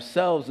upon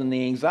ourselves and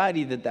the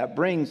anxiety that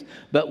brings,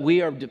 but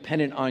we are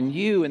dependent on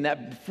you, and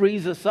that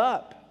frees us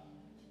up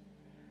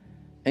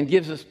and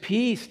gives us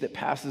peace that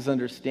passes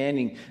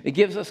understanding. It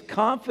gives us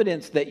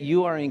confidence that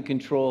you are in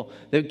control.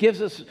 That gives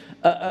us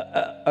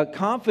a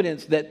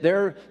confidence that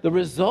the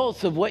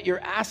results of what you're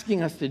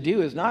asking us to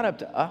do is not up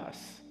to us,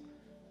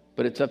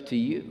 but it's up to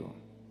you.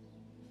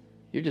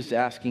 You're just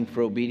asking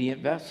for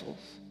obedient vessels.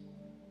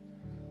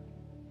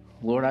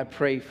 Lord, I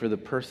pray for the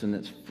person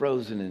that's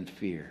frozen in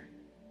fear,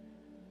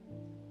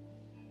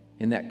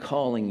 in that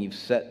calling you've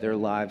set their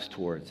lives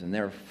towards, and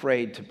they're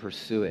afraid to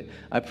pursue it.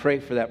 I pray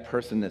for that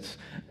person that's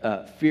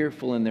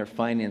fearful in their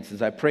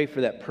finances. I pray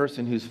for that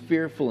person who's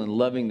fearful in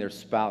loving their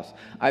spouse.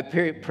 I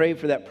pray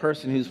for that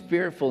person who's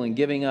fearful in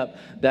giving up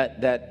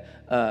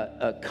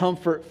that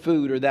comfort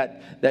food, or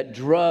that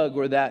drug,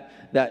 or that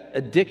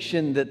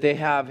addiction that they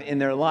have in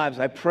their lives.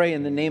 I pray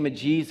in the name of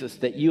Jesus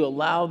that you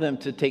allow them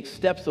to take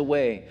steps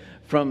away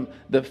from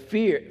the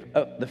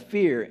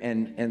fear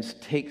and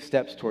take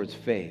steps towards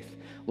faith.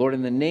 Lord,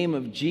 in the name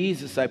of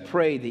Jesus, I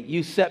pray that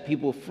you set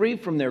people free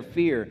from their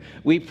fear.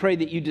 We pray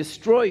that you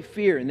destroy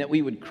fear and that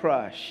we would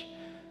crush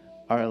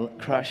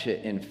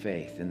it in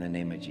faith in the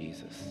name of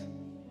Jesus.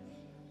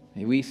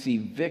 May we see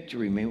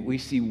victory. May we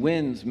see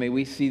wins. May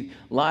we see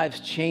lives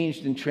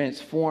changed and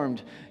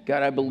transformed.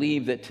 God, I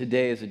believe that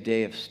today is a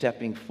day of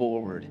stepping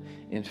forward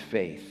in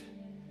faith.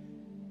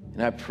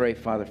 And I pray,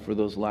 Father, for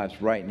those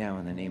lives right now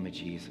in the name of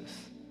Jesus.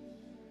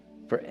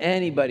 For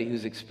anybody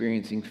who's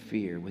experiencing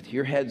fear, with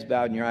your heads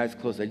bowed and your eyes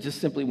closed, I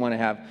just simply want to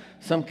have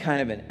some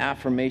kind of an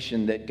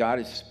affirmation that God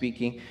is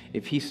speaking.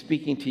 If he's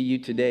speaking to you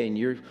today and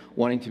you're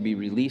wanting to be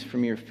released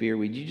from your fear,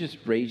 would you just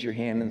raise your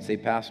hand and say,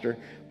 Pastor,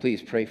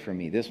 please pray for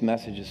me. This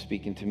message is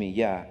speaking to me.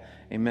 Yeah,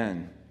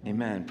 amen,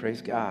 amen,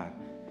 praise God.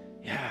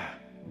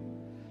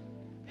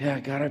 Yeah,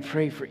 God, I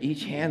pray for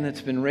each hand that's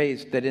been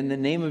raised, that in the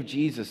name of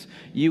Jesus,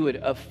 you would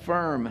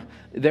affirm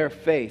their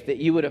faith, that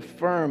you would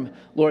affirm,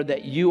 Lord,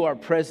 that you are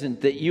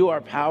present, that you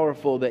are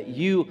powerful, that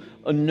you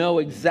know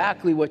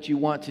exactly what you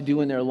want to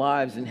do in their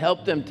lives, and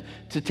help them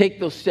to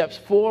take those steps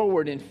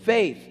forward in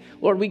faith.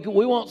 Lord, we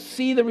won't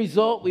see the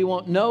result, we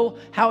won't know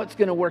how it's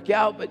going to work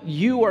out, but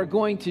you are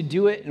going to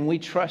do it, and we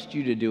trust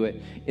you to do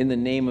it. In the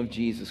name of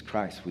Jesus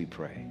Christ, we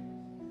pray.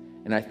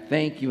 And I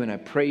thank you and I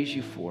praise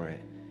you for it.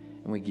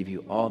 And we give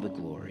you all the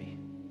glory.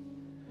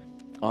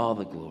 All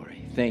the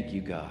glory. Thank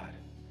you, God.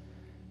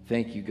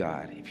 Thank you,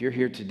 God. If you're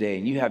here today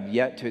and you have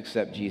yet to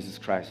accept Jesus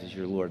Christ as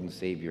your Lord and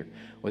Savior,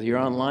 whether you're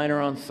online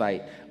or on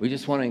site, we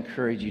just want to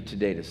encourage you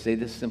today to say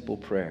this simple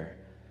prayer.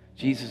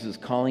 Jesus is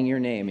calling your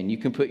name, and you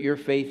can put your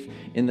faith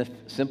in the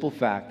simple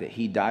fact that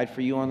he died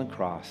for you on the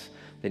cross,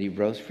 that he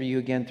rose for you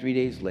again 3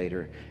 days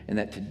later, and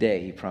that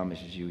today he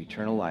promises you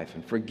eternal life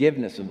and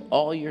forgiveness of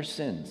all your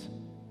sins.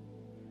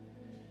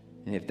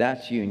 And if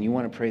that's you and you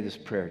want to pray this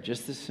prayer,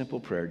 just this simple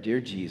prayer, Dear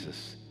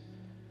Jesus,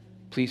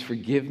 please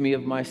forgive me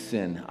of my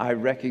sin. I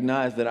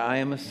recognize that I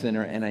am a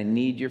sinner and I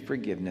need your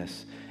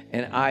forgiveness.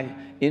 And I,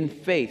 in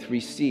faith,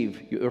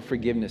 receive your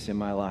forgiveness in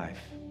my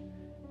life.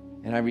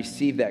 And I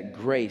receive that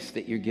grace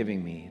that you're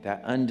giving me,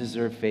 that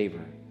undeserved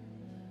favor.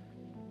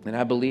 And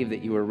I believe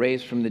that you were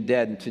raised from the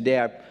dead. And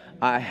today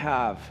I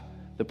have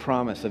the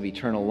promise of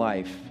eternal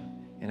life.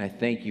 And I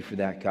thank you for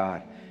that,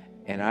 God.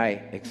 And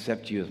I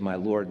accept you as my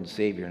Lord and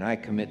Savior, and I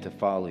commit to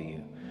follow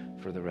you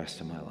for the rest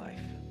of my life.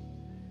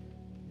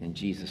 In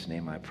Jesus'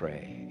 name I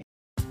pray.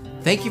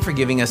 Thank you for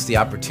giving us the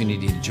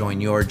opportunity to join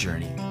your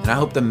journey, and I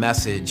hope the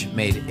message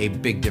made a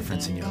big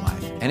difference in your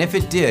life. And if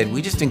it did,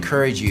 we just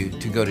encourage you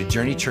to go to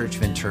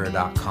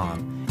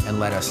journeychurchventura.com and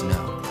let us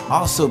know.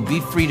 Also, be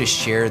free to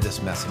share this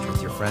message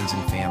with your friends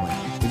and family.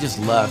 We just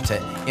love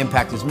to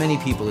impact as many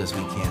people as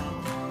we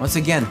can. Once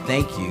again,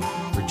 thank you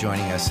for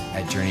joining us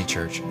at Journey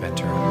Church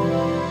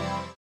Ventura.